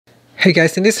Hey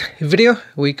guys, in this video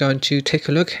we're going to take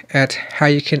a look at how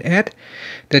you can add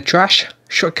the trash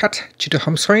shortcut to the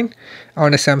home screen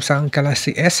on the Samsung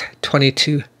Galaxy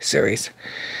S22 series.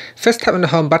 First, tap on the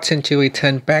home button to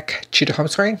return back to the home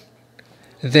screen.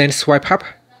 Then swipe up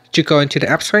to go into the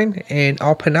app screen and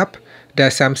open up the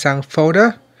Samsung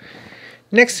folder.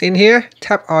 Next, in here,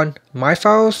 tap on My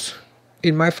Files.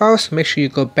 In My Files, make sure you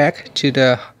go back to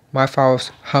the My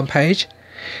Files homepage.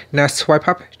 Now swipe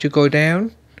up to go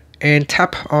down and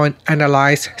tap on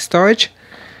Analyze Storage.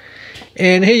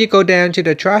 And here you go down to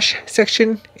the trash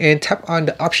section and tap on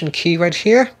the option key right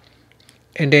here.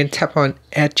 And then tap on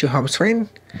Add to Home Screen.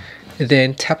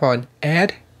 Then tap on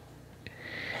Add.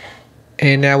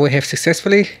 And now we have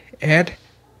successfully added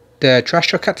the trash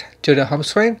shortcut to the home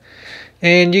screen.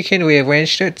 And you can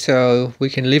rearrange it so we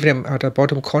can leave them at the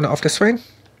bottom corner of the screen.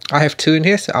 I have two in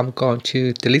here, so I'm going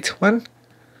to delete one.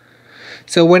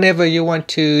 So whenever you want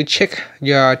to check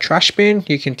your trash bin,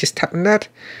 you can just tap on that.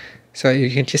 So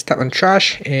you can just tap on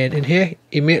trash, and in here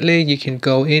immediately you can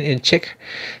go in and check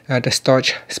the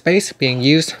storage space being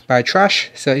used by trash.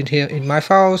 So in here in My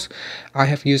Files, I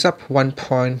have used up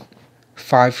 1.58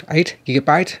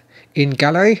 gigabyte. In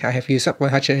gallery, I have used up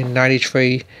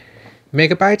 193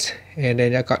 megabytes, and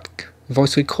then I got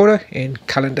voice recorder and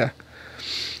calendar.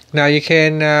 Now you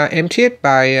can empty it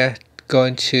by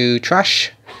going to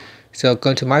trash. So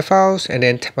go to My Files and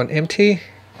then tap on empty,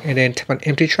 and then tap on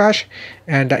empty trash,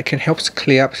 and that can help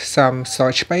clear up some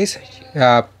storage space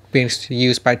being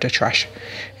used by the trash.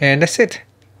 And that's it.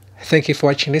 Thank you for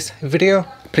watching this video.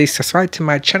 Please subscribe to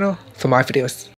my channel for more videos.